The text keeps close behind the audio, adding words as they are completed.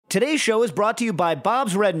Today's show is brought to you by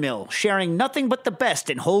Bob's Red Mill, sharing nothing but the best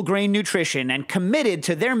in whole grain nutrition and committed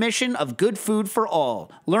to their mission of good food for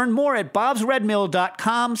all. Learn more at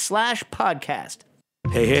bobsredmill.com/podcast.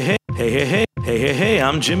 Hey,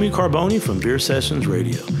 I'm Jimmy Carboni from Beer Sessions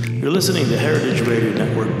Radio. You're listening to Heritage Radio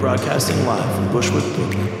Network, broadcasting live from Bushwick,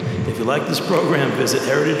 Brooklyn. If you like this program, visit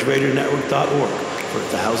heritageradionetwork.org for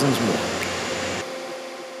thousands more.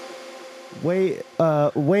 Wait.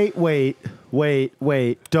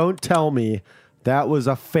 Don't tell me that was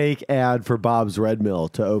a fake ad for Bob's Red Mill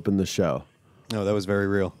to open the show. No, that was very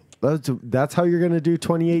real. That's how you're going to do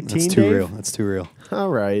 2018, That's too Dave? real. That's too real. All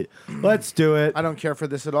right. Let's do it. I don't care for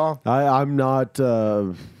this at all. I'm not...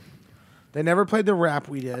 They never played the rap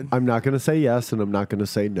we did. I'm not going to say yes, and I'm not going to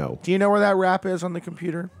say no. Do you know where that rap is on the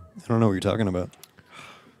computer? I don't know what you're talking about.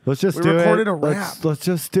 Let's just We do it. recorded a rap. Let's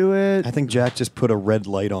just do it. I think Jack just put a red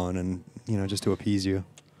light on and, just to appease you.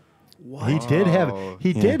 He did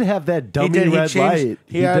have that dummy red light.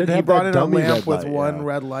 He brought in a lamp with one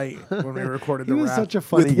red light when we recorded the He was rap. such a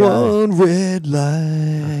funny With guy. one red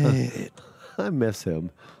light. I miss him.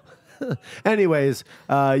 Anyways,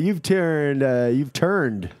 you've turned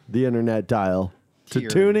the internet dial to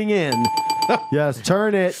tuning in. Yes,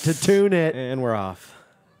 turn it to tune it. And we're off.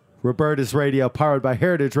 Roberta's Radio, powered by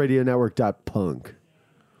heritageradionetwork.punk.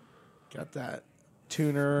 Got that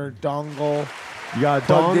tuner dongle. You got a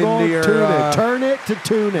Plugged dongle, into your, tune it. Turn it to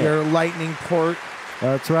tune it. Your lightning port.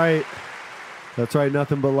 That's right.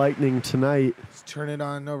 Nothing but lightning tonight. Let's turn it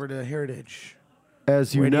on over to Heritage.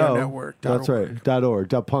 As you Radio know. Network. That's right. .org.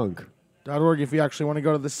 .punk. .org if you actually want to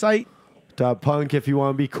go to the site. .punk if you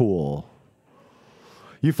want to be cool.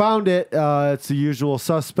 You found it. It's the usual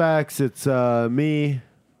suspects. It's me,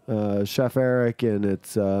 Chef Eric, and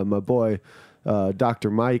it's my boy,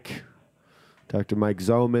 Dr. Mike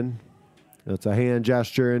Zoman. That's a hand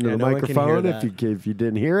gesture into the no one can hear microphone that. if you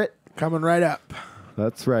didn't hear it. Coming right up.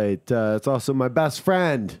 That's right. It's also my best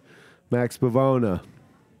friend, Max Bavona.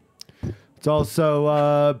 It's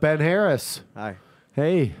also Ben Harris. Hi.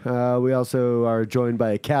 Hey, we also are joined by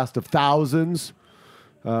a cast of thousands.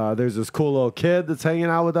 There's this cool little kid that's hanging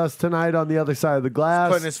out with us tonight on the other side of the glass.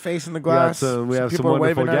 Putting his face in the glass. We have some people are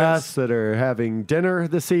wonderful waving at us. guests that are having dinner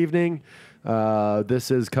this evening. This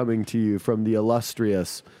is coming to you from the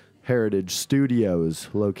illustrious Heritage Studios,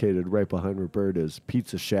 located right behind Roberta's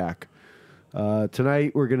Pizza Shack.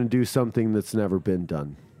 Tonight, we're going to do something that's never been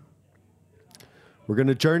done. We're going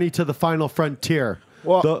to journey to the final frontier.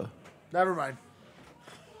 Well, never mind.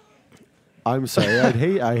 I'm sorry.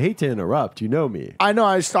 I hate to interrupt. You know me. I know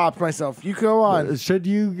I stopped myself. You go on. Should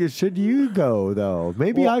you go though?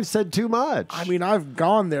 Maybe I've said too much. I mean, I've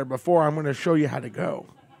gone there before. I'm going to show you how to go.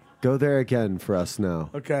 Go there again for us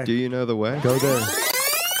now. Okay. Do you know the way? Go there.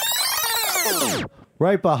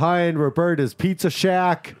 Right behind Roberta's Pizza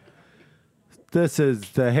Shack. This is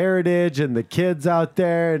the Heritage and the kids out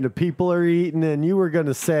there and the people are eating, and you were going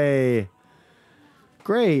to say,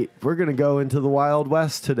 great, we're going to go into the Wild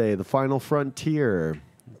West today, the final frontier.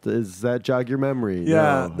 Does that jog your memory?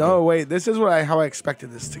 Yeah. No, wait. This is how I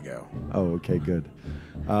expected this to go. Oh, okay, good.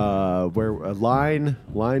 Line,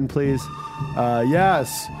 please.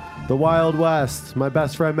 Yes, the Wild West. My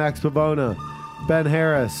best friend Max Pavona, Ben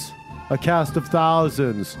Harris, a cast of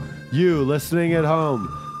thousands. You listening at home,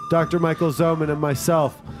 Dr. Michael Zoman, and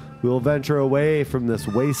myself. We will venture away from this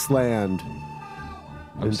wasteland.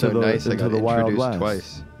 I'm so nice. I got the Wild introduced West.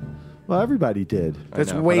 twice. Well, everybody did. This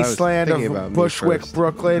know, but I was wasteland thinking of about me Bushwick, first.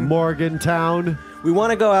 Brooklyn. Morgantown. We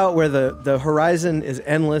want to go out where the horizon is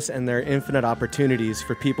endless and there are infinite opportunities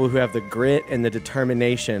for people who have the grit and the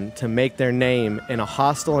determination to make their name in a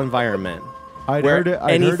hostile environment where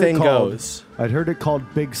anything goes. I'd heard it called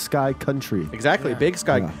Big Sky Country. Exactly. Big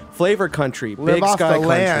Sky. Flavor country. Live Big off Sky the country.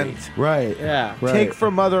 land. Right. Yeah. Right. Take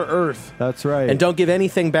from Mother Earth. That's right. And don't give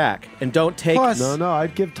anything back. And don't take... Plus, No,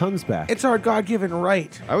 I'd give tons back. it's our God-given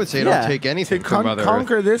right I would say Yeah. don't take to anything from Mother Earth.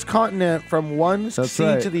 conquer this continent from one sea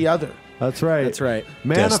right. to the other. That's right. That's right.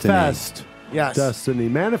 Manifest Yes. destiny.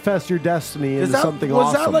 Manifest your destiny Is into that, something was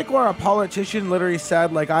awesome. that like where a politician literally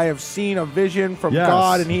said, like, I have seen a vision from Yes.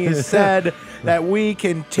 God, and he has said that we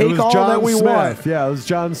can It take was all John that we Smith. want? Yeah, it was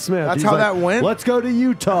John Smith. That's He's how like, that went? Let's go to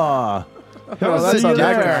Utah. that's See you a there.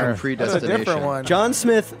 different- From That's a predestination. different one. John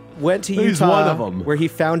Smith went to He's Utah one of 'em. where he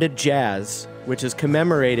founded jazz, which is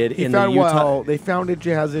commemorated He in the found, Utah... well, they founded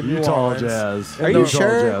jazz in New Utah Orleans. jazz. Are you Utah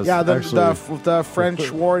sure? Jazz, Yeah, actually. the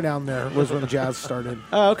French war down there was when jazz started.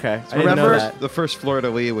 Oh, okay. I didn't know remember- that. The first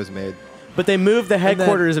Florida Lee was made. But they moved the then-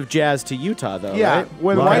 headquarters of jazz to Utah, though, Yeah, right?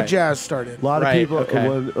 when Right. white jazz started. A lot of Right, people. okay.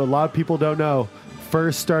 A lot of people don't know.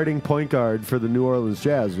 First starting point guard for the New Orleans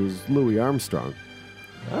Jazz was Louis Armstrong.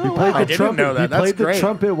 He played I the didn't trumpet. know that. He That's played great. the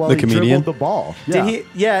trumpet while The he comedian? dribbled the ball. Did he?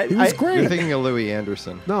 Yeah, He was You're great. thinking of Louis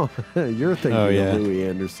Anderson. No, you're thinking Oh, yeah. of Louis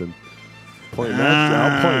Anderson. I'll point in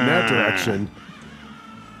that direction.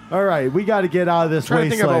 All right, we got to get out of this I'm trying to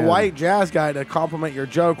think of a wasteland. white jazz guy to compliment your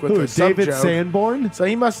joke with Who, a David sub-joke. Sanborn? So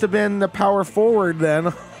he must have been the power forward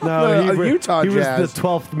then. No, Utah he Jazz. was the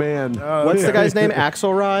 12th man. What's the guy's name?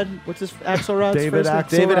 Axelrod. What's his Axelrod's David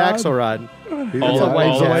first name? David Axelrod? Axelrod. He All was of, a white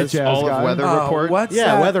all jazz. the white jazz all guy. of Weather Report. What's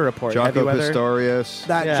Yeah, that? Weather Report. Heavy Jaco Weather. Pastorius.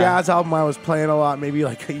 That Yeah. jazz album I was playing a lot, maybe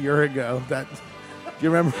like a year ago. Do you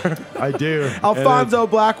remember? I do. Alfonso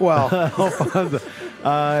Blackwell. Alfonso.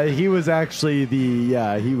 He was actually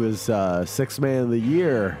he was sixth man of the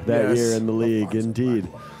year that Yes. year in the league. Alfonso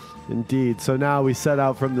Indeed. So now we set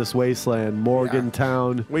out from this wasteland,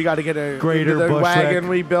 Morgantown. We got to get a Greater the Bushwick. wagon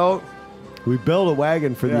we built. We built a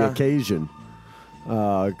wagon for the Yeah. occasion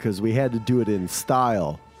because we had to do it in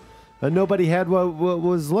style, and nobody had what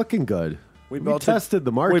was looking good. We tested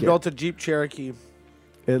the market. We built a Jeep Cherokee.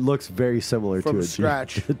 It looks very similar From to a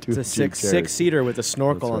scratch. Jeep. to It's a six-seater with a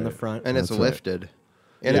snorkel That's on the right. front. And it's That's right. lifted.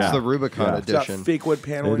 And Yeah. it's the Rubicon Yeah. It's got edition. fake wood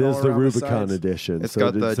paneling. It is all the around Rubicon sides. edition. It's so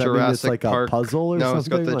got the does that mean Jurassic it's like Park a puzzle or no, something. it's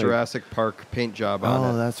got the Like- Jurassic Park paint job on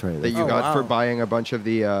it. Oh, that's right. That you Oh, got for wow. buying a bunch of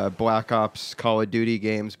the Black Ops Call of Duty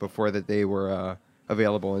games before that they were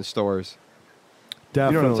available in stores.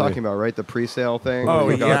 Definitely. You know what I'm talking about, right? The pre-sale thing. Oh,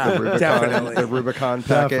 where you got yeah, the Rubicon, definitely. the Rubicon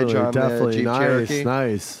package on the Jeep nice, Cherokee.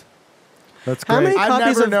 nice. That's How great. many I've copies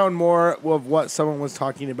never of- known more of what someone was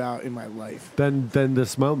talking about in my life. Than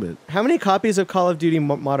this moment. How many copies of Call of Duty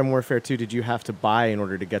Modern Warfare 2 did you have to buy in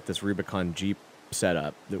order to get this Rubicon Jeep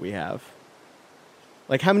setup that we have?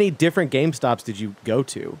 Like, how many different GameStops did you go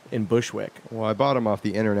to in Bushwick? Well, I bought them off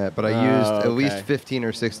the internet, but I Oh, used at okay. least 15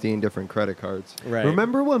 or 16 different credit cards. Right.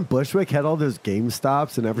 Remember when Bushwick had all those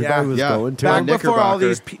GameStops and everybody Yeah. was Yeah. going to Back them? before all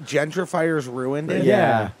Knickerbocker. these gentrifiers ruined it.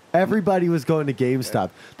 Yeah. Everybody was going to GameStop.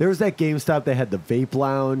 There was that GameStop that had the vape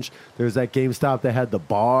lounge. There was that GameStop that had the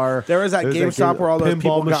bar. There was that GameStop where all those pinball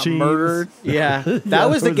people got machines. murdered. Yeah. That Yeah,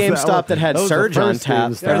 was the that was GameStop that had that was the Surge on first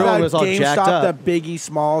tap. GameStop. There Everyone that was all jacked GameStop up. that Biggie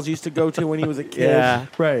Smalls used to go to when he was a kid. Yeah.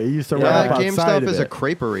 Right. He used to Yeah. run That up outside GameStop of is a it.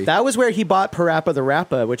 creperie. That was where he bought Parappa the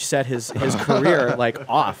Rappa, which set his career like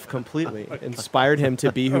off completely. Inspired him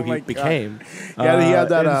to be who Oh my he God. became. Yeah, he had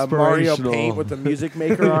that Mario Inspirational. Paint with the music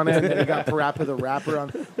maker on it, and then he got Parappa the Rapper on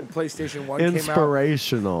when PlayStation 1 came out.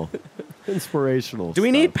 Inspirational. Inspirational. Do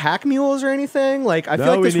we need pack mules or anything? Like, I No,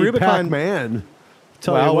 feel like we this need Rubicon. Pac-Man.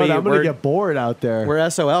 Tell Well, you what, we- I'm going to we're- get bored out there. We're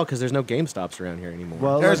SOL because there's no GameStops around here anymore.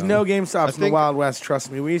 Well, There's look, no GameStops in the think- Wild West,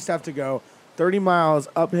 trust me. We used to have to go 30 miles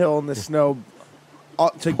uphill in the snow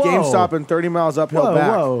to Whoa. GameStop and 30 miles uphill whoa, back.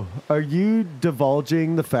 whoa. Are you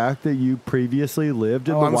divulging the fact that you previously lived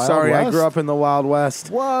in Oh, the I'm Wild sorry. West? I grew up in the Wild West.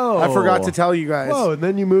 Whoa. I forgot to tell you guys. Whoa, and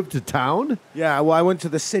then you moved to town? Yeah, well, I went to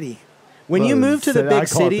the city. when you Well, moved to the I big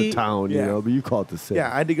call it city, the town, Yeah. you know, but you call it the city.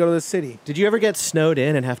 Yeah, I had to go to the city. did you ever get snowed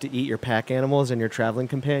in and have to eat your pack animals and your traveling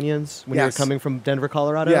companions when you were Yes. coming from Denver,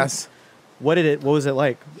 Colorado? Yes. What was it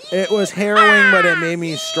like? It was harrowing, but it made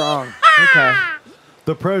me strong. Okay.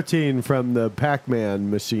 The protein from the Pac-Man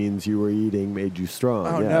machines you were eating made you strong.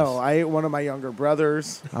 Oh, yes. no. I ate one of my younger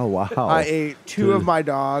brothers. Oh, wow. I ate two of my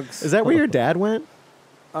dogs. Is that where your dad went?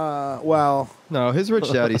 Well, No, his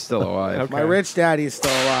rich daddy's still alive. my rich daddy's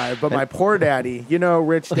still alive, but my poor daddy, you know,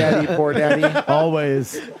 rich daddy, poor daddy.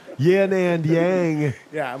 Always yin and yang.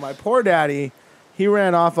 Yeah, my poor daddy, he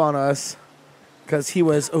ran off on us because he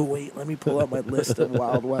was. Oh wait, let me pull up my list of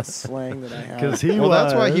Wild West slang that I have. Because he Well,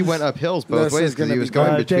 that's why he was- went up hills both This ways is because he gonna was be going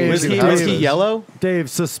good. between Dave, Was two he houses. yellow? Dave,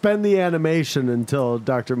 suspend the animation until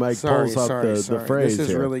Dr. Mike Sorry, pulls up the phrase This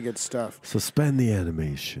is here. really good stuff. Suspend the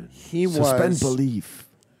animation. He Suspend was. belief.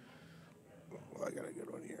 Oh, I got a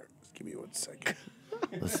good one here. Just give me 1 second.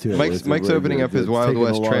 Let's do it. Mike's opening up his Wild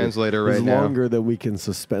West translator right it's now. longer than we can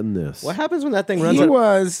suspend this. What happens when that thing runs He out?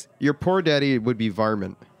 was. Your poor daddy would be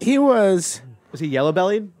varmint. He was Was he yellow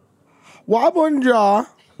bellied? wobbling jaw,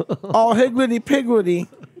 all higgledy piggledy,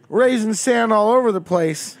 raising sand all over the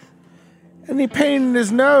place, and he painted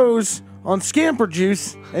his nose on scamper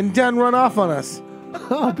juice and done run off on us.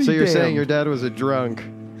 I'll be So you're saying damned. your dad was a drunk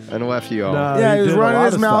and left you all. No, Yeah, he was did a running lot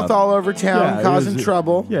his of mouth stuff. all over town, Yeah, he causing was-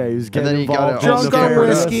 trouble. Yeah, he was getting then he got involved. it all in Drunk the on scampered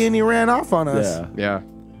us. whiskey, and he ran off on us. Yeah,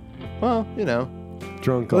 Yeah. Well, you know.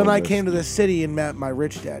 drunk. Then on I this. came to the city and met my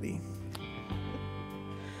rich daddy.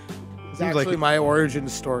 It's Seems actually like- my origin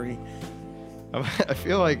story. I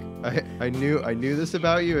feel like I knew this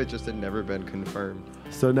about you. It just had never been confirmed.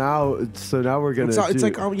 So now we're gonna. It's do-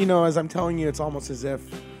 like, you know, as I'm telling you, it's almost as if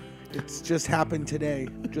it's just happened today,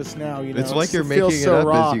 just now. You know, It's like you're it feels making it so up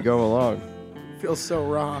raw. as you go along. Feels so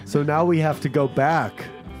raw. So now we have to go back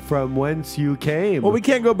from whence you came. Well, we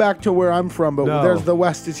can't go back to where I'm from, but No. there's the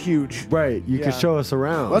West is huge. Right, you Yeah. can show us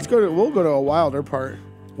around. We'll go to a wilder part.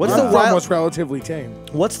 What's Where the I'm from wild- was relatively tame.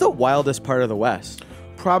 What's the wildest part of the West?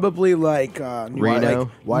 Probably like Reno? New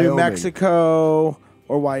Wyoming. Mexico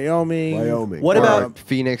or Wyoming. Wyoming. What Or about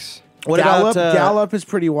Phoenix? Gallup? about Gallup is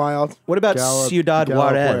pretty wild. What about Gallup- Ciudad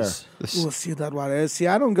Gallup Juarez? Ooh, Ciudad Juarez. See,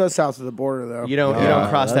 I don't go south of the border though. You don't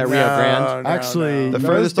cross that Rio Grande. Actually, The Those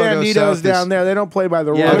furthest I'll go banditos south is- down there, they don't play by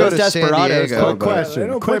the Yeah, rules. I'll go those to San desperados. Diego, quick but- question. They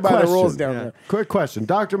don't quick play by the question. rules down there. Quick question.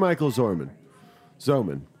 Dr. Michael Zorman.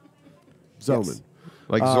 Zoman.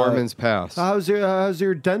 Like Zorman's Pass. How's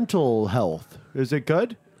your dental health? Is it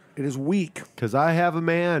good? It is weak. Because I have a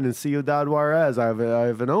man in Ciudad Juarez. I have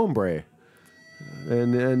an hombre,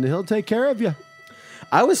 and he'll take care of you.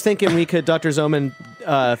 I was thinking we could, Dr. Zoman,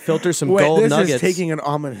 filter some Wait, gold this nuggets. is taking an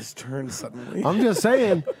ominous turn suddenly. I'm just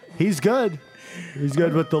saying, he's good. He's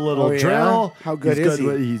good with the little Oh, yeah? drill. How good he's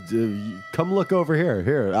is he? Come look over here.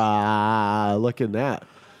 Here. Look at that.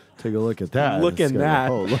 Take a look at that. Look It's in gonna-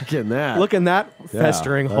 that. Oh, look in that. Look in that Yeah,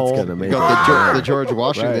 festering that's hole. gonna You make got the George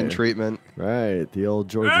Washington Right. treatment. Right, the old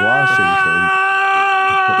George Washington.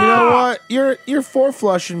 You know what? You're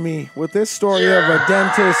flushing me with this story of a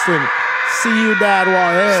dentist in Ciudad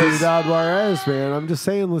Juarez. Ciudad Juarez, man. I'm just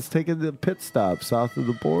saying, let's take a pit stop south of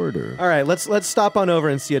the border. All right, let's stop on over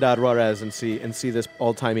in Ciudad Juarez and see this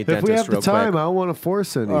old timey If dentist we have the real time, quick. I don't want to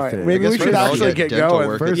force anything. All right, maybe I we guess should we're all actually get get dental going.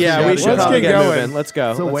 work. First, Yeah, we should Let's probably get get going. moving. Let's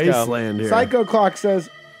go. It's a Let's go. wasteland here. Psycho Clock says,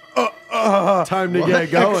 Time to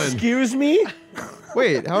get going. "Excuse me,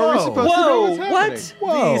 Wait, how are we Whoa. supposed to know what's happening? What?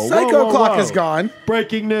 Whoa, the Psycho whoa, Clock whoa. is gone."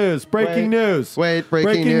 Breaking news. Breaking news. Wait,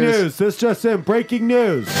 breaking news. This just in. Breaking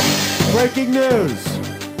news. Breaking news.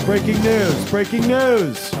 Breaking news. Breaking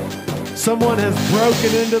news. Someone has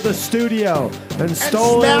broken into the studio and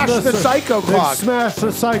stolen smashed the Psycho Clock. And smashed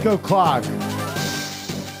the Psycho Clock.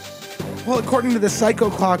 Well, according to the Psycho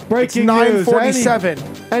Clock, Breaking it's news. 9:47.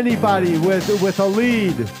 Anybody with a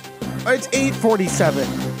lead It's 8:47.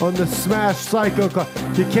 on the smashed Psycho Clock.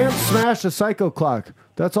 You can't smash a Psycho Clock.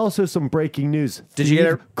 That's also some breaking news. Did you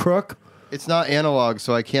get Thief, it? Crook? It's not analog,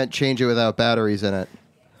 so I can't change it without batteries in it.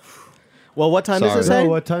 Well, what time does it Sorry. say? No,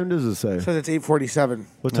 what time does it say? It says it's 8:47.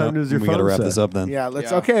 What time does your we phone gotta wrap say? this up then. Yeah,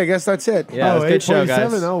 let's. Yeah. Okay, I guess that's it. Yeah, it was a good show, 8:47?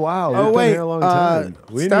 guys. Oh, wow. Oh We've been wait, here a long time. We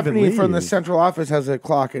didn't even Stephanie from the leave. central office has a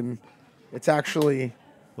clock, and it's actually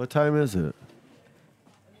What time is it?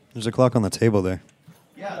 There's a clock on the table there.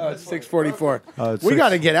 it's 6:44. It's We 6. got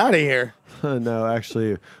to get out of here. No,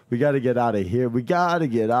 actually, we got to get out of here. We got to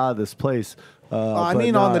get out of this place. I but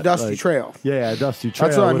mean on the not, Dusty like- Trail. Yeah, Dusty Trail.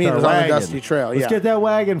 That's what I with mean, our is on the wagon. Dusty Trail, Let's yeah. get that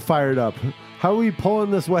wagon fired up. How are we pulling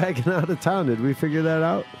this wagon out of town? Did we figure that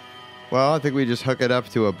out? Well, I think we just hook it up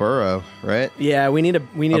to a burro, right? Yeah, we need a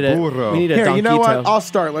burro. Here, you know what? donquito. I'll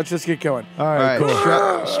start. Let's just get going. All All right, right,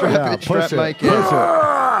 cool. strap Mike in. push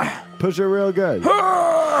it. Push it real good.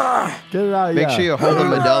 Get it out. Make sure you hold the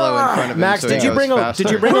Modelo in front of Max, him. So did he you goes bring a faster.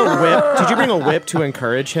 did you bring a whip? Did you bring a whip to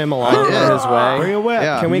encourage him along I did. on his way? Bring a whip.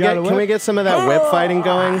 Yeah. Can we You got get a can we whip? get some of that whip fighting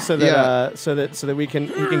going so that Yeah. so that we can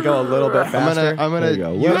he can go a little bit I'm faster? gonna There you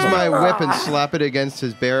go. use Whip. my whip and slap it against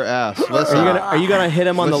his bare ass. Listen, Are you gonna hit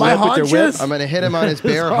him on the My lip with your whip? haunches? I'm gonna hit him on his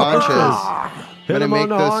bare haunches. Hit I'm him gonna on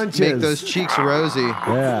the make haunches. those cheeks rosy.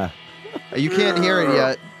 Yeah. You can't hear it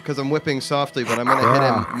yet because I'm whipping softly, but I'm gonna hit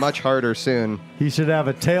him much harder soon. He should have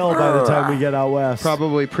a tail by the time we get out west.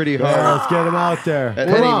 Probably pretty Yeah, hard. let's get him out there. At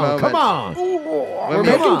Come any on, moment. come on. We're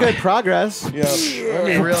making good progress. Let me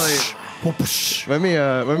really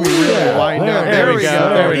wind There, up. there we go,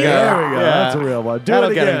 there we go. There we go. Yeah. That's a real one. Do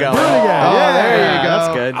That'll it get again. him Do it going. again. Oh, yeah, there you go. That's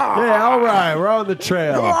good. Yeah, all right. We're on the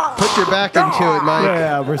trail. Put your back into it, Mike.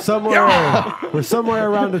 Yeah, we're somewhere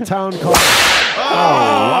around a town called. Oh,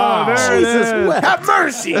 wow. There it Jesus, is. have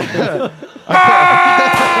mercy.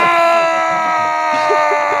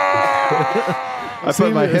 I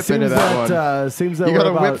put my hip into that one. Seems that You we're got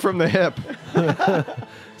a about, whip from the hip.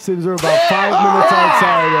 seems we're about 5 minutes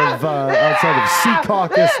outside of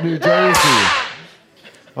Secaucus, New Jersey.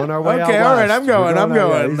 On our way out Okay, all right, west. I'm going, We're I'm out-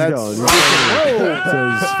 going. yeah, he's That's- going. He's going. So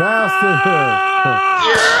as fast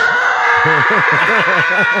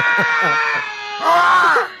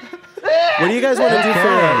What do you guys want to do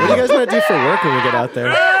for work when we get out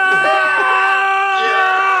there?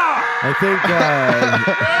 I think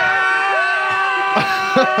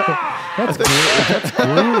That's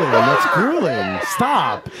grueling. That's grueling.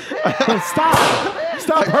 Stop.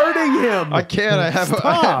 Stop hurting him. I can't. I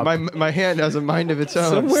have my hand has a mind of its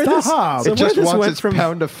own. Stop. It just wants went its from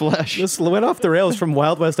pound of flesh. This went off the rails from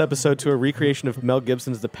Wild West episode to a recreation of Mel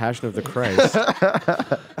Gibson's The Passion of the Christ.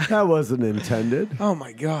 That wasn't intended. Oh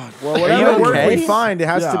my God! Well, whatever work okay? we find, it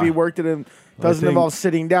has to be worked in. Doesn't involve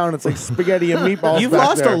sitting down. It's like spaghetti and meatballs. You've back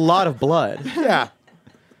lost there. a lot of blood. Yeah.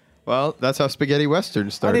 Well, that's how spaghetti western I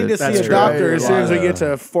started. need to That's see a true. doctor as soon as we get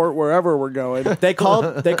to Fort wherever we're going. They called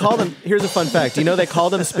them. Here's a fun fact. You know they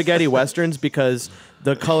call them spaghetti westerns because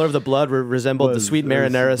the color of the blood resembled the sweet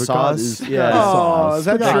marinara sauce. Yeah. Oh, is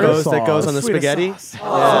that true? That goes on the Sweetest spaghetti.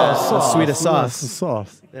 sauce. Yeah, sweetest sauce.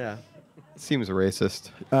 Sauce. Yeah. Seems racist.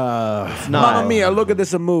 It's Mamma not. mia! Look at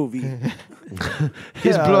this movie.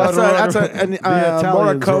 His blood. That's a The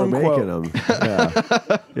Italians were Morricone making quote.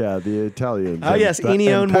 them. Yeah, the Italians. Oh, yes,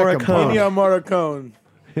 Ennio and Morricone. Ennio Morricone.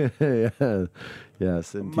 Yeah.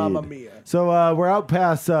 Yes, indeed. Mamma mia. So we're out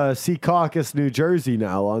past Secaucus, New Jersey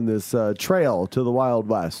now on this trail to the Wild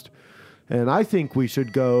West. And I think we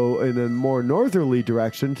should go in a more northerly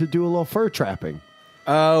direction to do a little fur trapping.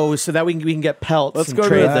 Oh, so that we can get pelts. Let's and go to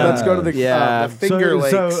trade the, them. let's go to the Yeah. Finger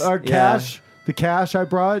Lakes. So our cash, the cash I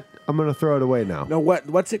brought, I'm going to throw it away now. No,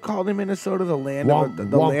 what's it called in Minnesota? The land Womp- of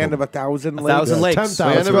the land of 1,000 lakes. 1,000 lakes. 10,000.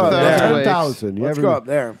 Land of 1,000 lakes. 10,000. Let's go up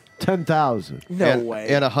there. 10,000. No way.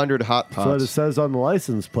 And 100 hot That's what it pots. says on the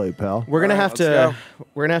license plate, pal. We're gonna All right, have let's to go.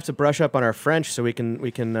 we're gonna have to brush up on our French so we can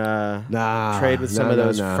trade with some of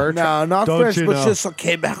those fur. No, not Don't French, you but know? just a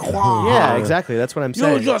Quebecois. Yeah, exactly. That's what I'm You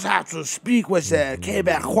saying. just have to speak with a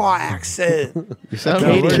Quebecois accent. You sound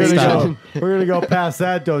Canadian like style. We're gonna go past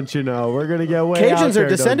that, don't you know? We're gonna get way out Cajuns there, are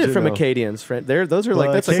descended don't you from know? Acadians. Those are like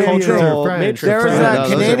Well, that's a Acadians cultural are French. matrix. There was No, that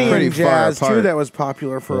those are pretty Canadian far jazz too apart. that was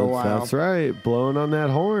popular for a while. That's right, blowing on that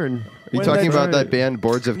horn. Are you When talking the- about that band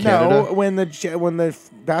Boards of Canada? No, when the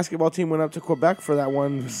basketball team went up to Quebec for that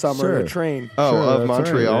one summer Sure. in a train. Oh, Sure, of that's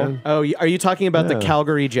Montreal. right, man. Oh, are you talking about the Yeah.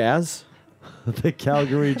 Calgary Jazz? The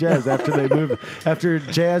Calgary Jazz after they moved, after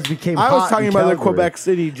jazz became I hot was talking in about the Calgary. Quebec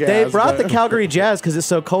City jazz. They brought the but- Calgary Jazz because it's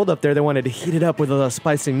so cold up there. They wanted to heat it up with a little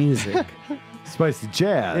spicy music. Spicy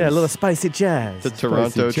jazz. Yeah, a little spicy jazz. The Spicy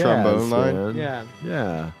Toronto jazz, trombone line. man. Yeah,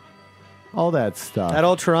 Yeah. All that stuff. that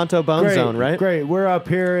old Toronto Bone Great, Zone, right? Great. We're up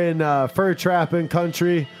here in fur trapping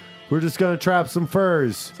country. We're just gonna trap some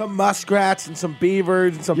furs. some muskrats and some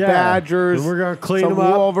beavers and some Yeah. badgers. And we're gonna clean some them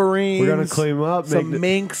up. wolverines. We're gonna clean them up. Some make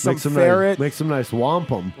minks, some some ferret. Nice, make some nice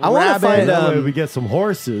wampum. I want to Rabbit. find. That way we get some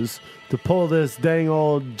horses to pull this dang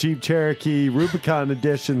old Jeep Cherokee Rubicon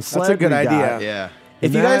Edition sled. That's a good we got. idea. Yeah. If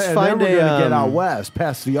And you that- guys and find then we're a, gonna get out um, west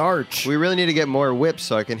past the arch. We really need to get more whips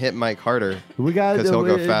so I can hit Mike harder. We got 'Cause he'll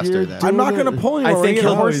go faster then. I'm not going to pull I anymore. think We're getting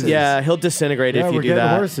he'll. horses. Yeah, he'll disintegrate Yeah, if you we're do getting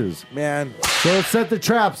that. horses. Man, So let's set the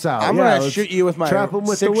traps out. I'm Yeah, going to let's shoot you with my trap 'em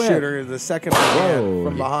with the whip. six-shooter the second I can Whoa.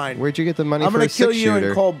 from behind. Where'd you get the money I'm for going a to kill you in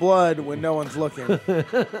six-shooter? cold blood when no one's looking.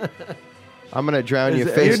 I'm gonna drown you Is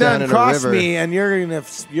it- face You're down done in a cross river. me, and you're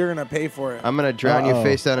gonna pay for it. I'm gonna drown you Uh-oh.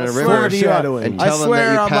 face down in a I swear river to you, Foreshadowing. and I tell them swear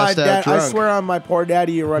that you on my passed out dad. I drunk. swear on my poor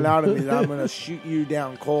daddy, you run out of me. That I'm gonna shoot you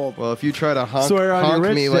down cold. Well, if you try to honk, Swear on your honk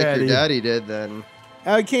rich me like daddy. your daddy did, then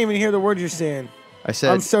I can't even hear the words you're saying. I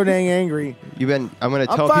said I'm so dang angry. I'm gonna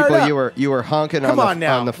I'm tell fired people up. you were honking Come on on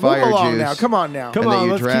now. the fire Move along juice. now. Come on now. Come And that on,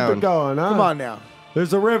 you let's keep drowned. it going. Huh? Come on now.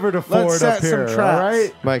 There's a river to Let's ford set up here. some traps. All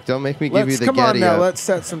right, Mike, don't make me give you Let's the come on Getty now. up. Let's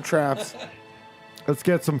set some traps. let's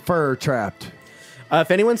get some fur trapped. If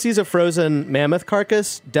anyone sees a frozen mammoth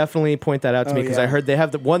carcass, definitely point that out to Oh, me because yeah. I heard they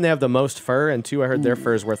have they have the most fur, and two, I heard their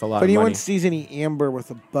fur is worth a lot If of anyone money. sees any amber with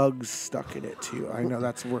a bug stuck in it too, I know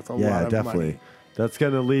that's worth a lot Yeah, of definitely. money. That's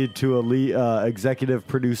going to lead to a executive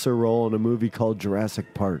producer role in a movie called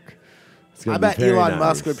Jurassic Park. It's gonna I be bet very Elon nice.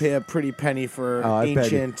 Musk would pay a pretty penny for Oh, I bet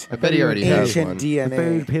he- ancient. I bet he already has ancient one. I bet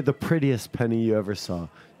you'd DNA. pay the prettiest penny you ever saw.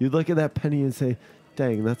 You'd look at that penny and say,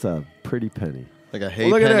 "Dang, that's a pretty penny." Like a hay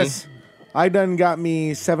Well, look penny. at this. I done got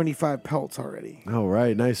me 75 pelts already. All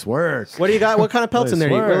right, nice work. What do you got? What kind of pelts in Nice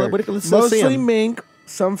there? work. Let's see Mostly 'em. mink,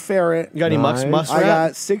 some ferret. You got any Nice. muskrat? I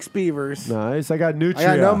got 6 beavers. Nice. I got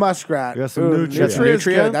nutria. I got no muskrat. I got some Ooh, nutria. Nutria is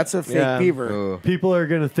Nutria? good. That's a fake Yeah. beaver. Oh. People are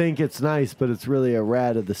gonna think it's nice, but it's really a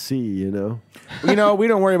rat of the sea. You know. You know, we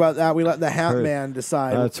don't worry about that. We let the hat man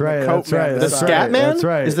decide. That's The right. coat That's man right. The That's decide. Scat Man? That's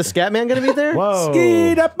right. Is the Scat Man going to be there? Whoa.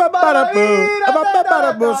 Ski da ba ba da boo, da ba ba ba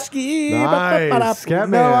da boo, ski da ba ba ba da Nice. boo. Scat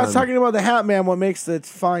No, I Man. was talking about the hat man. What makes the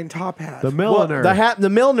fine top hat? The Well, milliner. the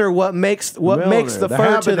milliner. What makes the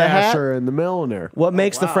fur to the hat? haberdasher and the milliner. What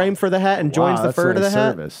makes the frame for the hat and joins Wow, the that's fur to the nice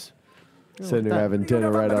hat? service. Sitting there having dinner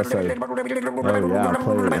right outside. Oh yeah,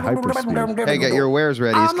 playing hyperspeed. Hey, get your wares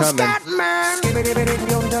ready. He's coming.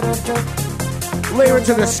 leave it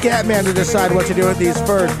to the scat man to decide what to do with these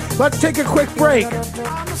furs. Let's take a quick break.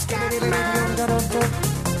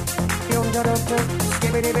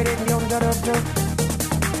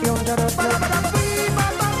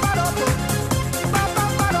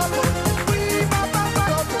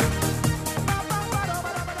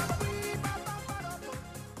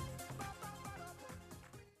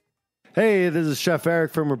 Hey, this is Chef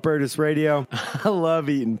Eric from Roberta's Radio. I love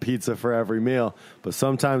eating pizza for every meal, but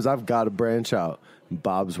sometimes I've got to branch out.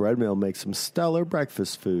 Bob's Red Mill makes some stellar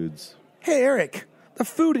breakfast foods. Hey, Eric, the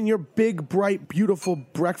food in your big, bright, beautiful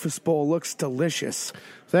breakfast bowl looks delicious.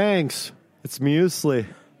 Thanks. It's muesli.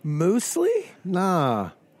 Muesli? Nah,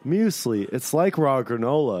 muesli. It's like raw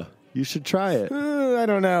granola. You should try it. I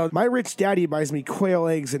don't know. My rich daddy buys me quail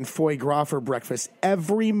eggs and foie gras for breakfast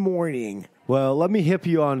every morning. Well, let me hip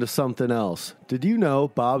you on to something else. Did you know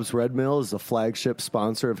Bob's Red Mill is the flagship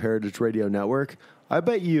sponsor of Heritage Radio Network? I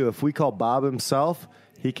bet you if we call Bob himself,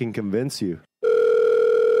 he can convince you.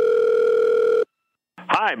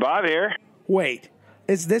 Hi, Bob here. Wait,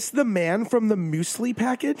 is this the man from the muesli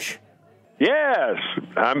package? Yes,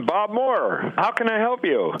 I'm Bob Moore. How can I help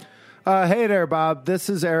you? Hey there, Bob. This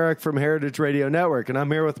is Eric from Heritage Radio Network, and I'm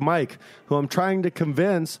here with Mike, who I'm trying to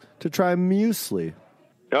convince to try muesli.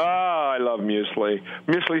 Oh, I love muesli.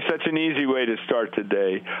 Muesli's such an easy way to start the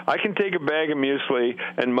day. I can take a bag of muesli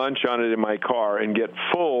and munch on it in my car and get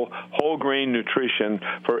full whole grain nutrition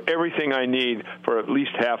for everything I need for at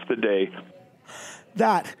least half the day.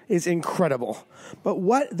 That is incredible. But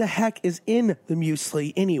what the heck is in the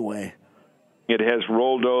muesli anyway? It has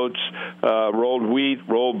rolled oats, rolled wheat,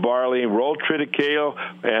 rolled barley, rolled triticale,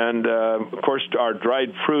 and, of course, our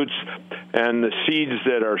dried fruits and the seeds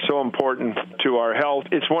that are so important to our health.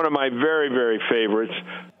 It's one of my very, very favorites.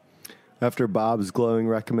 After Bob's glowing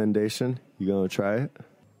recommendation, you going to try it?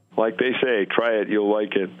 Like they say, try it, you'll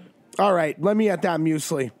like it. All right, let me at that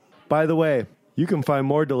muesli. By the way, you can find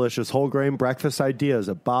more delicious whole grain breakfast ideas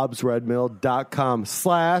at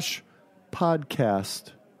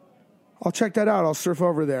bobsredmill.com/podcast. I'll check that out. I'll surf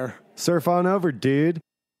over there. Surf on over, dude.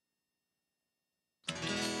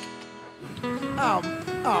 All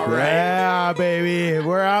right. Yeah, baby.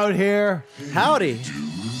 We're out here. Howdy.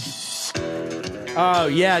 Oh,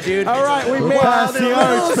 yeah, dude. All right, we made Past the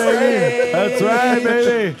arch, baby. That's right,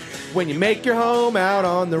 baby. When you make your home out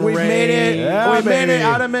on the We range. made it. Yeah, we made it baby.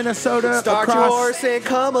 out of Minnesota. Start your across. horse and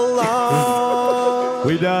come along.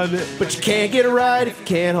 We done it. But you can't get it right if you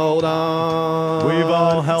can't hold on. We've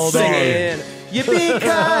all held Singing,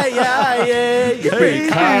 yippee-ki-yay,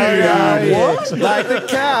 Yippee-ki-yay. What? Like the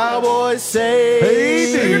cowboys say. Hey,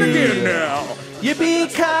 Sing it dude. again now.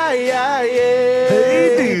 Yippee-ki-yay.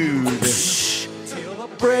 Hey, dude. Till the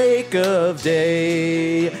break of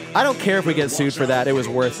day. I don't care if we get sued for that. It was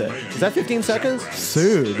worth it. Is that 15 seconds?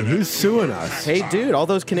 Sued? Who's suing us? Hey, dude, all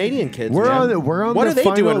those Canadian kids. We're man. on. We're on. What the are they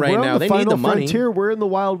final, doing right we're on now? the They need final the money. frontier. We're in the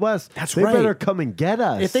Wild West. That's they right. better come and get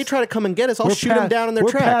us. If they try to come and get us, I'll We're shoot them down in their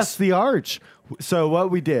we're tracks. past the arch. So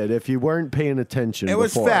what we did, if you weren't paying attention, It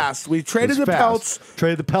was before, fast. We traded it was the fast. pelts.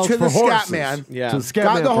 Traded the pelts to for the horses. scat man. Yeah. To the scat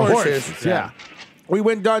Got man the for horses. Yeah. We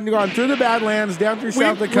went gone through the Badlands, down through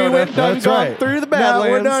South Dakota. We went done That's gone right. through the No,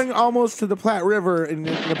 Badlands. we're done almost to the Platte River in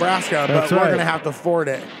Nebraska, but That's we're right. going to have to ford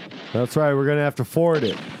it. That's right. We're gonna have to ford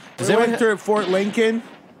it. We went through Fort Lincoln.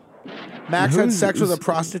 Max had Who's- sex with a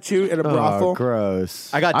prostitute at a Oh, brothel. gross.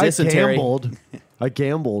 I got dysentery. I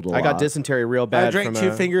gambled a lot. I got dysentery real bad. I drank from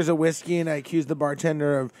 2 fingers of whiskey, and I accused the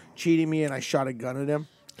bartender of cheating me, and I shot a gun at him.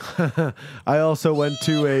 I also went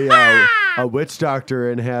to a witch doctor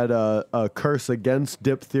and had a curse against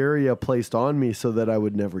diphtheria placed on me so that I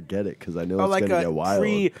would never get it because I know it's like going to a get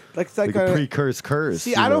wild. like a pre-curse curse.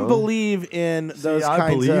 See, you I don't know? believe in those I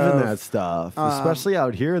kinds believe of. in that stuff, especially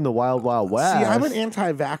out here in the wild, wild west. See, I'm an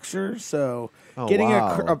anti-vaxxer, so Oh, getting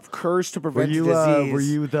wow. a curse to prevent Were you, disease. were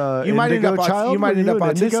you the you might end indigo up child? You might Were end you up an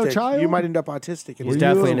indigo autistic. child? You might end up autistic. He's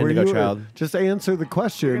definitely an indigo child. Just answer the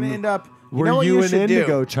question. You're gonna end up. You Were know what you you an should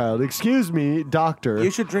indigo do? child? Excuse me, doctor.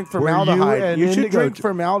 You should drink Were formaldehyde. an You should indigo drink ch-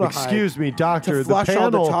 formaldehyde Excuse me, doctor. to flush the all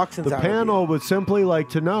the panel, toxins the out of panel would simply like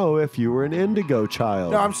to know if you were an indigo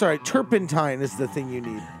child. No, I'm sorry. Turpentine is the thing you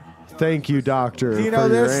need. Thank you, doctor. Do you know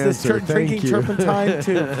for your this? answer. Thank Drinking you. turpentine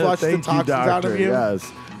to flush the Thank toxins you, doctor. out of you. Yes,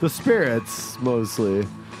 the spirits mostly.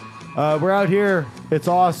 We're out here. It's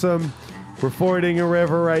awesome. We're fording a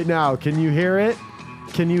river right now. Can you hear it?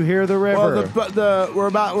 Can you hear the river?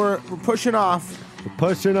 Well, we're pushing off. We're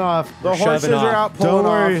pushing off. The horses are out pulling Don't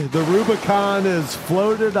worry. off. The Rubicon is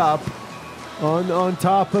floated up on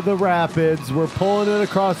top of the rapids. We're pulling it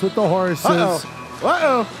across with the horses.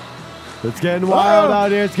 Uh-oh. It's getting wild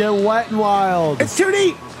out here. It's getting wet and wild. It's too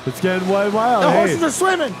deep. It's getting wild. The horses are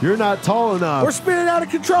swimming. You're not tall enough. We're spinning out of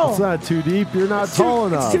control. It's not too deep. You're not tall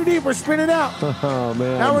enough. It's too deep. We're spinning out. Oh,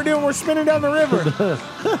 man. Now we're spinning down the river.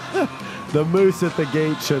 The moose at the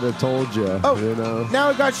gate should have told you. Oh, you know?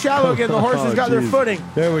 Now it got shallow again. The horses got their footing.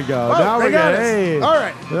 There we go. Oh, now they we're got good. us. Hey. All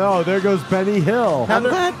right. Oh, there goes Benny Hill.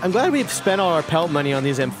 I'm glad we've spent all our pelt money on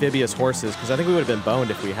these amphibious horses because I think we would have been boned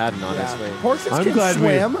if we hadn't, honestly. Horses I'm can glad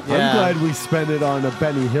swim. I'm glad we spent it on a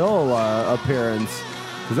Benny Hill appearance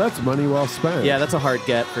because that's money well spent. Yeah, that's a hard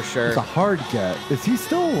get for sure. It's a hard get. Is he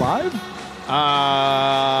still alive?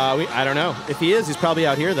 I don't know. If he is, he's probably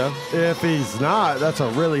out here though. If he's not, that's a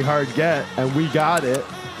really hard get, and we got it.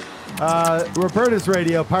 Roberta's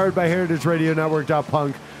Radio, powered by Heritage Radio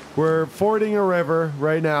Network.punk. We're fording a river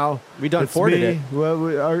right now. We done forded it.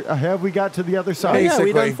 Well, have we got to the other side? Yeah,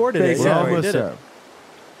 we done forded it. We're Yeah, almost we did there. it.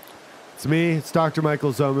 It's me. It's Dr.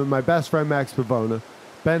 Michael Zoman, my best friend Max Pavona,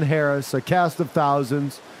 Ben Harris, a cast of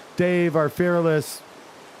thousands, Dave, our fearless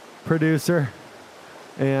producer,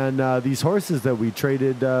 and these horses that we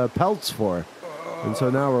traded pelts for. And so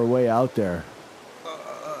now we're way out there.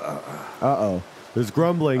 Uh-oh. There's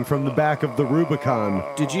grumbling from the back of the Rubicon.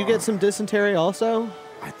 Did you get some dysentery also?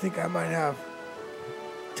 I think I might have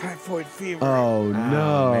typhoid fever. Oh,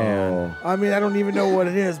 no. man. I mean, I don't even know what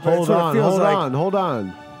it is, but Hold it's what on, it feels hold like. on, hold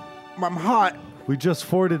on. I'm hot. We just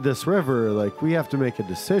forded this river. Like, we have to make a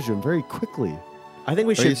decision very quickly. I think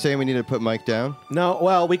we Are you should. saying we need to put Mike down? No,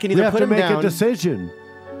 well, we can We either have put to him make down. a decision.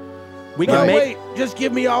 We No, can make. wait. Just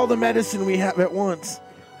give me all the medicine we have at once.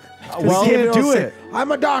 We can't do it.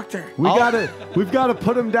 I'm a doctor. We've got to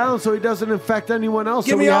put him down so he doesn't infect anyone else.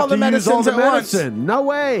 Give so me we all have the to use all medicines the at once. medicine. No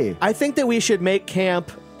way. I think that we should make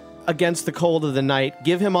camp against the cold of the night,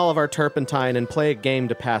 give him all of our turpentine, and play a game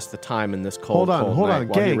to pass the time in this cold, cold hold night on,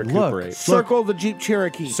 while he gang, look. recuperates. Circle the Jeep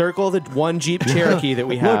Cherokee. Circle the one Jeep Cherokee that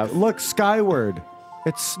we have. Look skyward.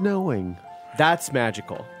 It's snowing. That's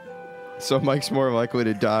magical. So Mike's more likely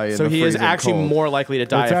to die in So the he is freezing actually cold. more likely to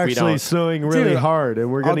die It's if we actually don't. snowing really Dude, hard,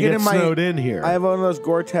 and we're I'll going to get get in my- snowed in here. I have one of those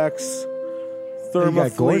Gore-Tex You got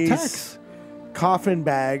thermofleece Gore-Tex? coffin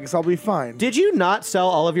bags. I'll be fine. Did you not sell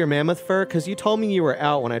all of your mammoth fur? Because you told me you were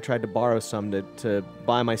out when I tried to borrow some to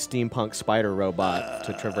buy my steampunk spider robot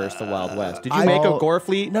to traverse the Wild West. Did you make a gore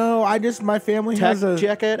fleet? No, my family Tech has a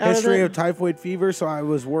jacket out of history it? of typhoid fever, so I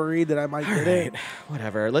was worried that I might get it.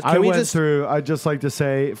 Whatever. I'd just like to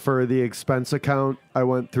say, for the expense account, I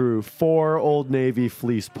went through 4 Old Navy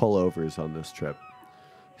fleece pullovers on this trip.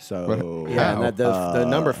 So Yeah, and the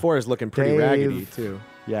number 4 is looking pretty Dave, raggedy too.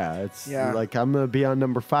 Yeah, it's Yeah. like I'm gonna be on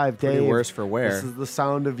number 5. Pretty Dave, worse for wear. This is the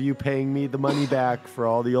sound of you paying me the money back for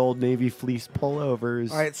all the Old Navy fleece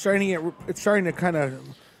pullovers. All right, it's starting to kind of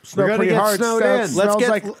snow We're gonna pretty get hard. snowed Smells-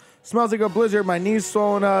 in. Smells like a blizzard. My knee's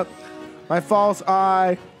swollen up. My false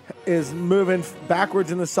eye is moving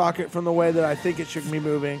backwards in the socket from the way that I think it should be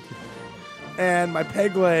moving, and my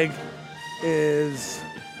peg leg is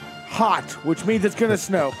hot, which means it's gonna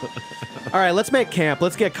snow. All right, let's make camp.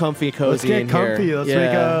 Let's get comfy, Let's cozy get in comfy. here. Let's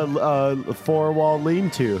Yeah. make a 4-wall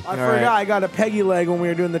lean-to. I forgot I got a peggy leg when we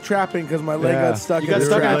were doing the trapping because my leg got stuck. You in got the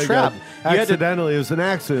stuck in trap. a trap. You had to- Accidentally, it was an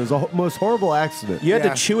accident. It was the most horrible accident. You had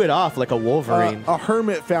Yeah. to chew it off like a Wolverine. A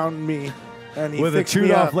hermit found me, and he With a fixed me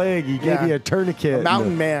chewed-off up. leg, he gave Yeah. you a tourniquet. A and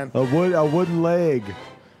mountain man. A wooden leg.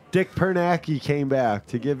 Dick Pernacki came back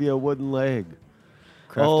to give you a wooden leg.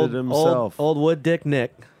 Crafted himself. Old Wood Dick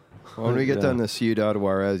Nick. When we get done to Ciudad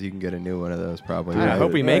Juarez, you can get a new one of those probably. I right?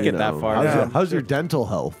 hope we make I it that know. far. How's your dental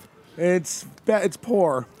health? It's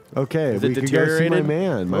poor. Okay, Is it we can go see my deteriorated?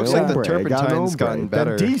 man. My Looks like the hombre. I got turpentine's hombre. gotten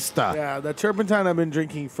better. Dentista. Yeah, the turpentine I've been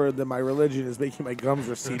drinking for my religion is making my gums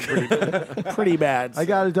recede pretty bad. I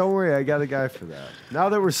got it. Don't worry. I got a guy for that. Now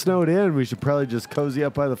that we're snowed in, we should probably just cozy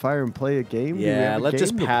up by the fire and play a game. Do we Yeah, have a let's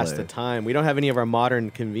just game to pass play? the time. We don't have any of our modern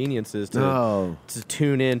conveniences to, No. to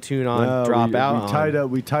tune in, tune on, No, drop we out. tied on. up.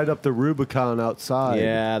 We tied up the Rubicon outside.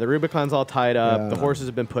 Yeah, the Rubicon's all tied up. Yeah. The horses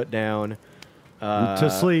have been put down. To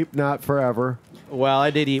sleep, not forever. Well, I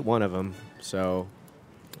did eat one of them, so.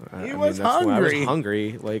 He was that's why I was hungry.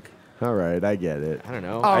 hungry. Like, All right, I get it. I don't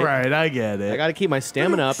know. All right, I get it. I got to keep my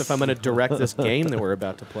stamina up if I'm going to direct this game that we're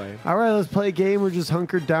about to play. All right, let's play a game. We're just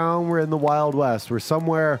hunkered down. We're in the Wild West. We're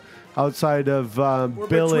somewhere outside of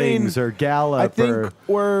Billings between- or Gallup. I think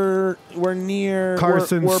or we're near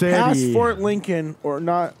Carson we're City. past Fort Lincoln or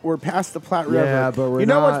not. We're past the Platte River. Yeah, but we're you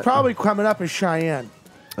know not- what's probably coming up is Cheyenne.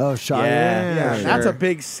 oh, Cheyenne. Yeah, sure. that's a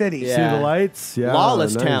big city. Yeah. See the lights? Yeah.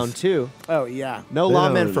 Lawless nice. town, too. Oh yeah. No They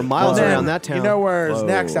lawmen don't- for miles Well, around that town. You know where's Whoa.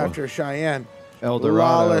 next after Cheyenne? El Dorado.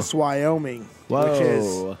 Lawless, Wyoming, Whoa. which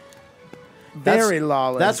is very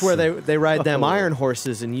lawless. That's where they ride them iron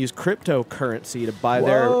horses and use cryptocurrency to buy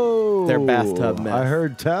their their bathtub meth. I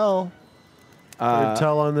heard tell.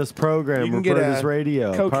 Tell on this program, You can get Roberta's a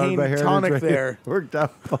Radio. cocaine powered by Heritage tonic Radio. there. Worked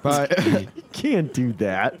out. You can't do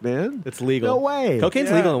that, man. It's legal. No way.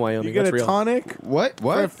 Cocaine's legal in Wyoming. You get That's a real. tonic. What?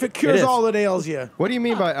 It It cures is. all that ails you. What do you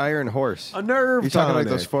mean by Iron Horse? A nerve You talking like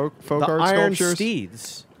tonic. those folk The art Iron sculptures?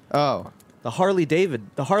 Steeds. Oh, The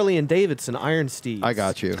Harley and Davidson Iron Steeds. I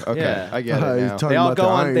got you. Okay, Yeah. I get You're it now. talking They all about go the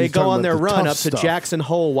on. iron. They He's go talking on their about the run tough up to stuff. Jackson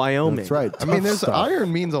Hole, Wyoming. That's right. I mean, tough this stuff.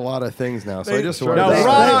 iron means a lot of things now, so I just wanted No, to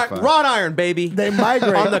wrought clarify. iron, baby. They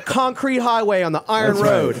migrate. on the concrete highway on the Iron That's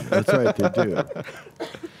Road. Right. That's right. They do.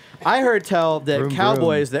 I heard tell that Vroom,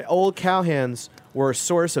 cowboys, that old cowhands, were a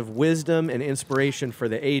source of wisdom and inspiration for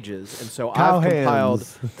the ages, and so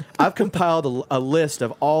I've compiled a list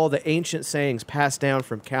of all the ancient sayings passed down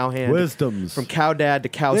from cowhand, Wisdoms. from cow dad to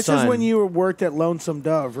cow This son. is when you worked at Lonesome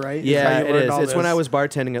Dove, right? Yeah, how you it learned is. all It's when this. I was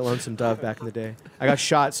bartending at Lonesome Dove back in the day. I got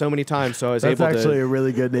shot so many times, so I was That's able actually to. a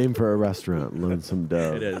really good name for a restaurant, Lonesome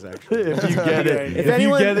Dove. It is actually. If you get it, If if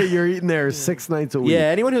anyone- you get it, you're eating there 6 nights a week. Yeah,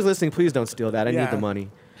 anyone who's listening, please don't steal that. I Yeah. need the money.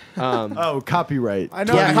 Oh, copyright. I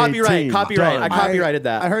know. Yeah, 2018. copyright. I Done. copyrighted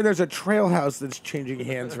that. I heard there's a trail house that's changing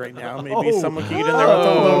hands right now. Maybe someone can get in there with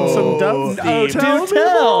a Lonesome Dove Oh, theme. do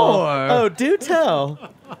tell. Oh, do tell.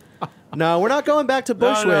 No, we're not going back to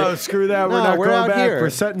Bushwick. No, screw that. We're No, not we're going out back. here. We're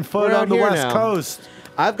setting foot We're out on the here West now. Coast.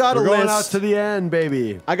 I've got We're a going list. out to the end,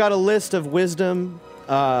 baby. I got a list of wisdom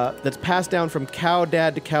that's passed down from cow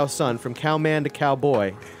dad to cow son, from cow man to cow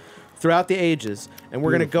boy, throughout the ages. And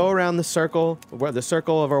we're going to go around the circle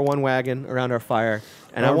of our one wagon, around our fire.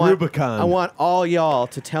 And Our Rubicon. I want all y'all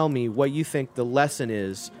to tell me what you think the lesson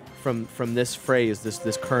is from this phrase,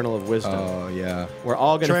 this kernel of wisdom. Oh yeah. We're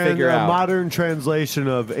all going to figure a out. modern translation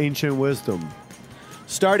of ancient wisdom.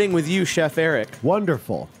 Starting with you, Chef Eric.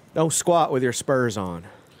 Wonderful. Don't squat with your spurs on.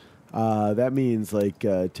 That means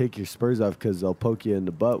take your spurs off because they'll poke you in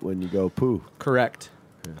the butt when you go poo. Correct.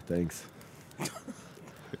 Yeah, thanks.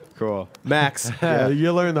 Cool. Max,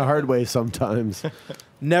 You learn the hard way sometimes.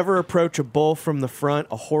 never approach a bull from the front,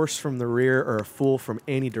 a horse from the rear, or a fool from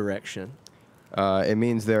any direction. It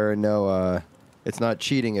means there are no. It's not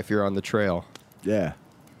cheating if you're on the trail. Yeah.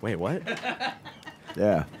 Wait, what?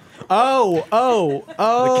 Yeah. Oh.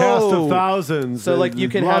 The cast of thousands. So like you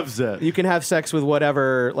can loves have it. you can have sex with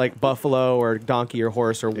whatever, like buffalo or donkey or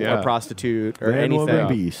horse or Yeah. prostitute or Man, anything. woman,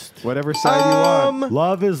 beast. Whatever side you want.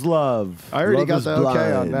 Love is love. I already Love got is the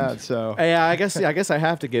okay on blind. that. So Yeah, I guess I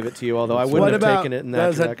have to give it to you, although I wouldn't What have about taken it in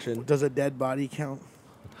that direction. does a dead body count?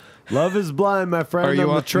 Love is blind, my friend. are you on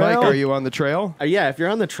the on trail? Mike? Are you on the trail? Yeah, if you're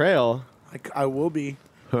on the trail, I will be.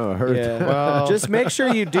 Oh, I heard yeah. that. Well- just make sure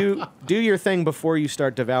you do your thing before you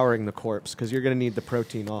start devouring the corpse, because you're going to need the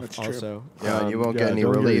protein off That's true. also. Yeah, you won't yeah, get any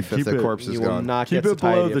don't relief get it. if the Keep it- corpse is You will gone. not Keep get it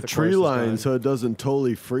below satiety if the corpse tree is line gone. so it doesn't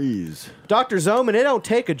totally freeze. Dr. Zoman, it don't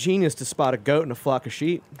take a genius to spot a goat in a flock of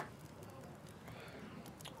sheep.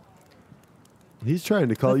 He's trying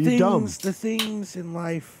to call you dumb. The things in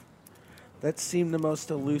life that seem the most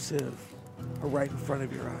elusive are right in front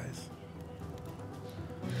of your eyes.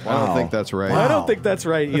 I don't think that's right. I don't think that's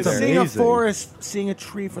right That's either. Seeing a amazing. forest, seeing a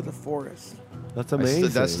tree for the forest. That's I amazing.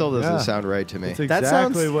 that still doesn't Yeah. sound right to me. That's That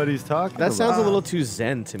exactly sounds- what he's talking That about. sounds a little too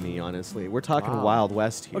zen to me, honestly. We're talking Wild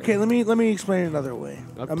West here. Okay, let me explain it another way.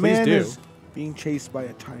 A please man do. is being chased by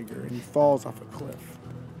a tiger and he falls off a cliff.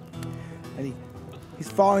 And he's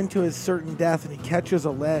falling to his certain death and he catches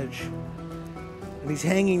a ledge. And he's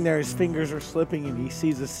hanging there, his fingers are slipping, and he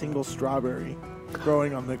sees a single strawberry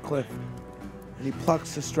growing on the cliff. And he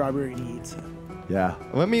plucks the strawberry and he eats it. Yeah.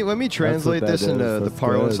 Let me translate that this is. into the That's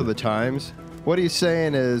parlance good. of the times. What he's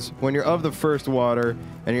saying is, when you're of the first water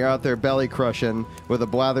and you're out there belly crushing with a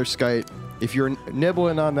blatherskite, if you're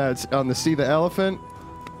nibbling on the see the elephant,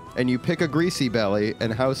 and you pick a greasy belly,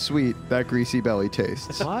 and how sweet that greasy belly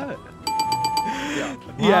tastes. What?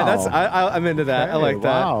 Yeah, Wow. I'm into that. I like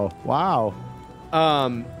that. Wow.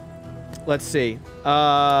 Let's see.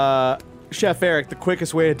 Chef Eric, the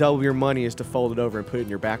quickest way to double your money is to fold it over and put it in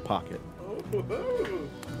your back pocket.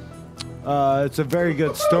 It's a very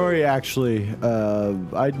good story, actually.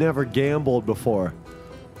 I'd never gambled before.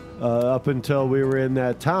 Up until we were in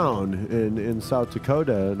that town in South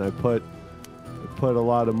Dakota, and I put a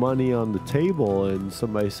lot of money on the table, and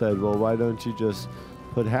somebody said, well, why don't you just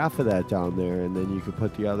put half of that down there, and then you could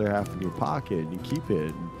put the other half in your pocket, and you keep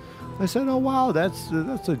it. And I said, oh, wow, that's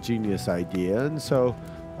a genius idea. And so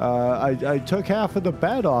I took half of the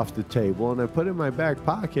bet off the table, and I put it in my back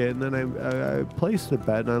pocket, and then I placed the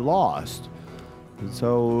bet, and I lost. And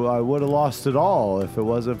so I would have lost it all if it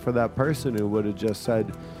wasn't for that person who would have just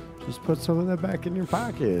said, Just put some of that back in your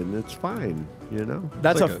pocket, and it's fine. You know.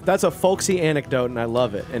 That's a folksy anecdote, and I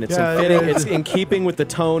love it. And it's Yeah, fitting. yeah. It's in keeping with the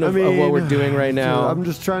tone of what we're doing right now. I'm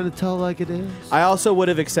just trying to tell like it is. I also would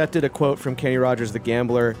have accepted a quote from Kenny Rogers, the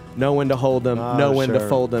gambler: "Know when to hold them, know when to sure,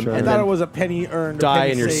 fold them." sure. I And thought then it was a penny earned. die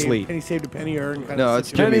penny in your saved, sleep. Penny saved, a penny earned. Kind No, of it's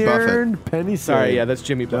situation. Jimmy Buffett. Earned, penny sorry, saved. yeah, that's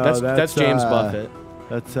Jimmy. No, That's James Buffett.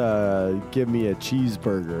 That's give me a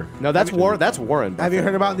cheeseburger. No, that's Warren. That's Warren. Have you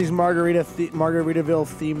heard about these Margaritaville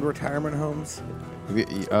themed retirement homes? No,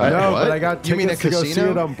 but I got You mean a tickets to go see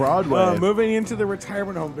casino? it on Broadway. Moving into the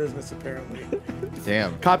retirement home business, apparently.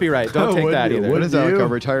 Damn. Copyright. Don't take Would that you? either. Would What is that, like you? a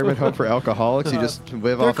retirement home for alcoholics? You just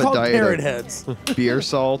live They're off a called diet parrot of heads. beer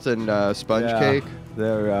salt and sponge Yeah. cake.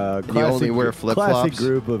 They're you only wear flip-flops? Classic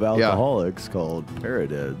group of alcoholics called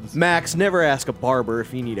Paradids. Max, never ask a barber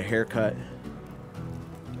if you need a haircut.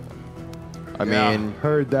 I mean,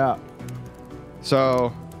 Heard that.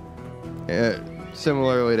 so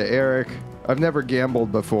similarly to Eric, I've never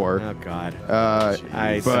gambled before. Oh God, but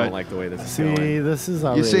I don't like the way this is See, going. this is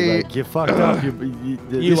already see- like you fucked up.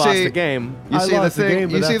 You lost see- the game. You I see the lost the thing. game,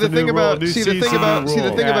 but You see that's the a thing new about. rule. New See the thing season, about. new See the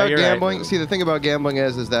rule. thing Yeah, about you're right. gambling. See the thing about gambling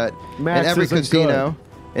is that Max in every isn't casino,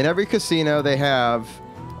 in every casino they have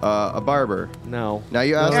a barber. No. Now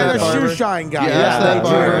you ask Yeah, that the barber. shoe shine guy. You Yeah, ask that they do,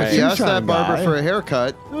 barber. right. You ask Shoe that shine barber guy. for a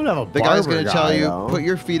haircut. I don't have a The guy's going to tell you, though. put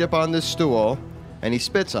your feet up on this stool, and he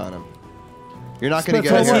spits on him. You're not going to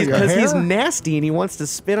Spits get on a what, your haircut. Because he's hair? nasty and he wants to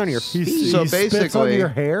spit on your feet. So he spits on basically- your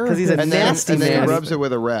hair 'Cause he's a And then, nasty and then man. he rubs it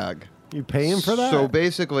with a rag. You pay him for that? So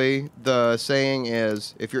basically, the saying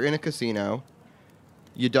is, if you're in a casino,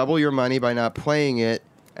 you double your money by not playing it,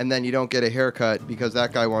 and then you don't get a haircut because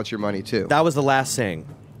that guy wants your money too. That was the last saying.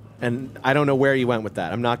 And I don't know where you went with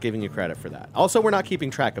that. I'm not giving you credit for that. Also, we're not keeping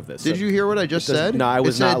track of this. Did so- you hear what I just It does- said? no, I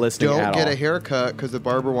was It not said, listening Don't at get all. a haircut because the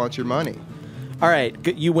barber wants your money. All right,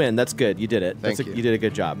 you win. That's good. You did it. Thank you. You did a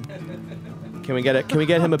good job. Can we get it? Can we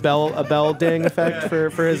get him a bell ding effect for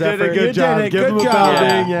his effort? Did a good job. did a Give him good a job. bell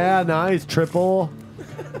Yeah. ding. Yeah, nice. Triple.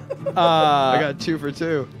 I got 2 for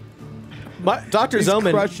 2. Dr. He's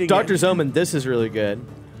crushing Zoman, this is really good.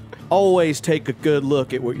 Always take a good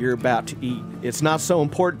look at what you're about to eat. It's not so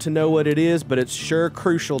important to know what it is, but it's sure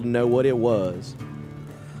crucial to know what it was.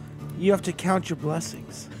 You have to count your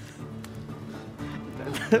blessings.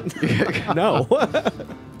 No.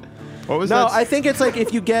 What was No, that? I think it's like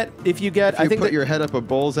if you get I you think put that your head up a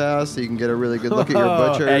bull's ass so you can get a really good look at your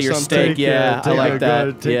butcher Yeah, or your something. steak, yeah, I like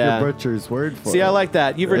that. Take Yeah. your butcher's word for it. See, I like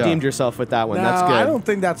that. You've Yeah. redeemed yourself with that one. No, That's good. I don't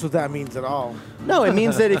think that's what that means at all. No, it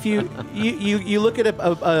means that if you look at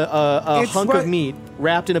a It's hunk what- of meat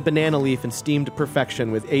wrapped in a banana leaf and steamed to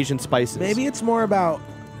perfection with Asian spices. Maybe it's more about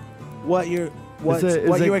what you Is it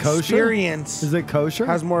you kosher? experience Is it kosher?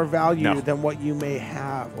 has more value No. than what you may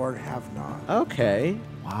have or have not. Okay.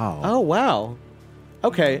 Wow. Oh wow.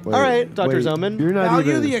 Okay. Wait, All right, Dr. wait, Zoman. You're not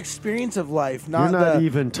Value even. the experience of life, not not the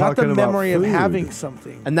even not talking the about memory of food. having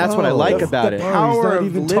something. And that's what I like about it. Oh, he's power not of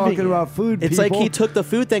even living talking it. about food. It's like he people. took the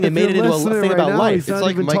food thing and If made it you're into a listening thing right about now, life. he's It's not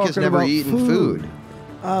like even Mike has talking never about eaten food.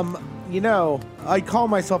 You know, I call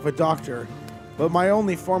myself a doctor, but my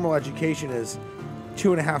only formal education is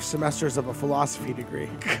 2.5 semesters of a philosophy degree.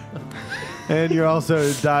 And you're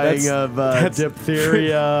also dying of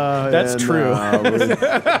diphtheria. That's and, true.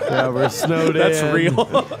 We're snowed That's in.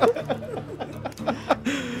 real.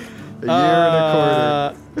 A year and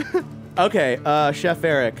a quarter. Okay, Chef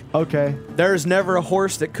Eric. Okay. There's never a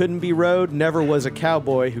horse that couldn't be rode. Never was a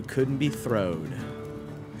cowboy who couldn't be throwed.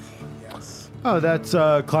 Oh, that's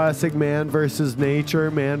classic man versus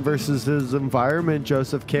nature, man versus his environment,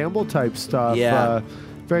 Joseph Campbell type stuff. Yeah.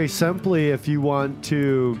 Very simply, if you want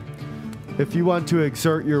to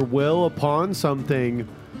exert your will upon something,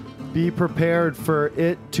 be prepared for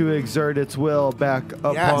it to exert its will back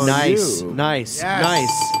upon Nice, you. nice, Yes.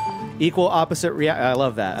 nice. Equal opposite reaction. I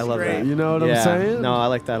love that. I love great. that. You know what I'm Yeah. saying? No, I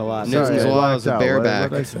like that a lot. Newton's Sorry, I law blacked is a out. bareback.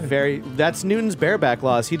 What did I say? That's Newton's bareback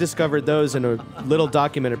laws. He discovered those in a little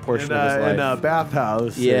documented portion of his life. In a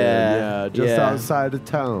bathhouse. Yeah, just yeah. outside of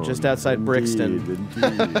town. Just outside Brixton.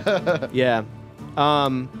 Indeed. Yeah.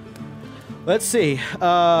 Let's see.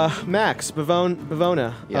 Max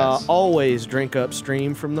Bavona. Yes. Always drink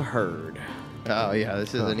upstream from the herd. Oh yeah,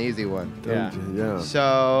 this is an easy one. Yeah. Yeah.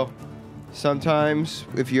 So sometimes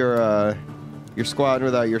if you're squatting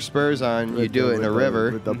without your spurs on, you do it in a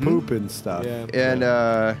river. With the poop and stuff. Yeah.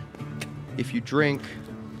 And if you drink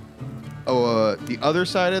the other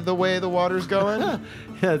side of the way the water's going,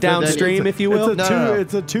 Yeah, Downstream, if you will?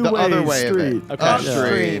 It's a two-way the other way street. of it. Okay.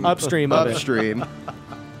 Upstream. Upstream of it. Upstream.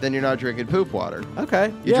 Then you're not drinking poop water. Okay.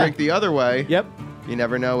 You yeah. drink the other way. Yep. You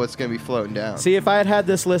never know what's going to be floating down. See, if I had had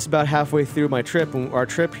this list about halfway through our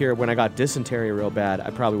trip here, when I got dysentery real bad,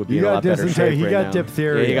 I probably would be in a lot better shape He right got now.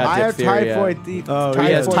 diphtheria. Yeah, he got I have diphtheria.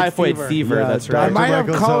 typhoid fever. Yeah, That's I right. might have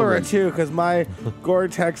Michael cholera Zobin. too, because my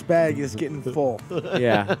Gore-Tex bag is getting full.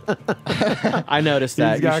 Yeah, I noticed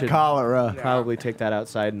that. He's You got should cholera. probably take that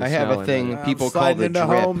outside in the I snow. have a and thing then- people I'm call sliding the into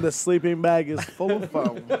drip. home. The sleeping bag is full of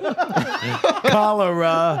foam.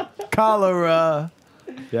 Cholera.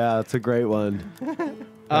 Yeah, that's a great one.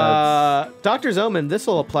 Dr. Zoman, this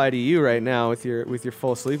will apply to you right now with your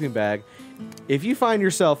full sleeping bag. If you find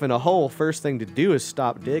yourself in a hole, first thing to do is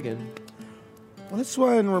stop digging. Well, this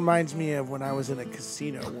one reminds me of when I was in a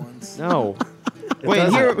casino once. No. Wait,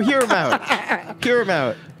 hear him out. Hear him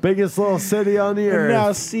out. Biggest little city on the earth.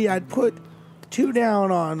 Now, see, I'd put 2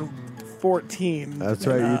 down on 14. That's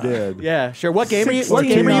right, you did. Yeah, sure. What game are you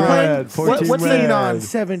 14 playing? red, 14 What's red. the on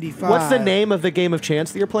 75. What's the name of the game of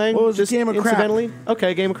chance that you're playing? Well, it was a Just game of crap. incidentally?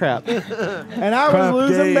 Okay, game of crap. And I Crap was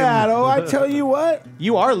losing game. bad. Oh, I tell you what.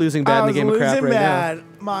 You are losing bad I in the was game of crap losing right bad. now.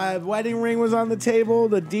 My wedding ring was on the table,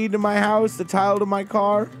 the deed to my house, the title to my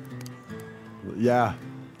car. Yeah.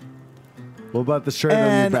 What about the shirt on your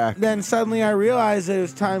And back? then suddenly I realized it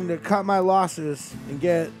was time to cut my losses and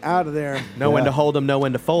get out of there Know when to hold them, know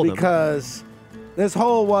when to fold them. because this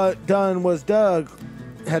hole what done was dug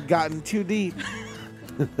had gotten too deep.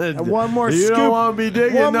 And one more you scoop, don't want to be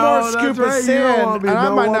digging. one no, more that's scoop right. of You don't sand, wanna and be, I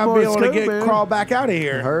no, might one not more be able to scoop, get man. crawl back out of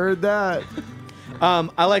here. Heard that.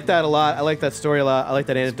 I like that a lot. I like that story a lot. I like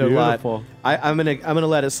that anecdote a lot. beautiful. I'm gonna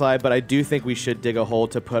let it slide, but I do think we should dig a hole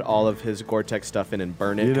to put all of his Gore-Tex stuff in and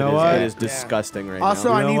burn it. You know 'cause what? It is disgusting right Also,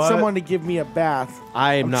 now. I You know need what? someone to give me a bath.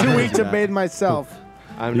 I'm not Too gonna weak do to that. bathe myself.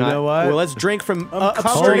 I'm You not. know what? Well, let's drink from I'm covered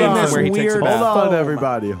upstream in from this where he takes a weird- bath. Hold on, foam.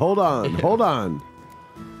 everybody. Hold on. Hold on.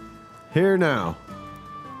 Here now.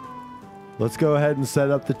 Let's go ahead and set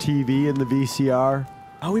up the TV and the VCR.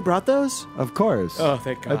 Oh, we brought those? Of course. Oh,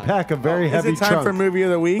 thank I God. pack a very Is heavy it time trunk. for movie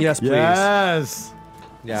of the week? Yes, please. Yes.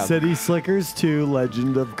 Yeah. City Slickers 2,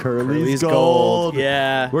 Legend of Curly's, Curly's Gold. Gold.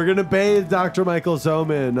 Yeah. We're going to bathe Dr. Michael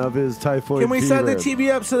Zoman of his typhoid Can we set the fever.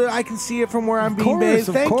 TV up so that I can see it from where I'm Of being course, bathed?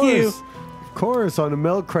 of Thank course. you. Of course, on a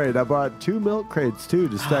milk crate. I bought 2 milk crates, too,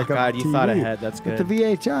 to stack up God, the you TV. thought ahead. That's With good. the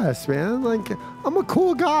VHS, man. Like, I'm a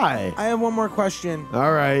cool guy. I have one more question.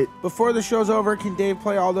 All right. Before the show's over, can Dave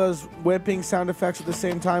play all those whipping sound effects at the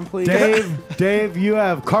same time, please? Dave, you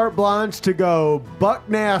have carte blanche to go buck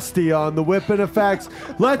nasty on the whipping effects.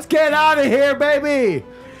 Let's get out of here, baby.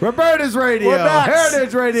 Roberta's Radio, We're back.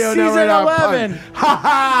 Heritage Radio, Season Network. 11. Ha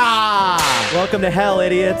ha! Welcome to hell,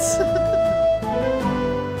 idiots.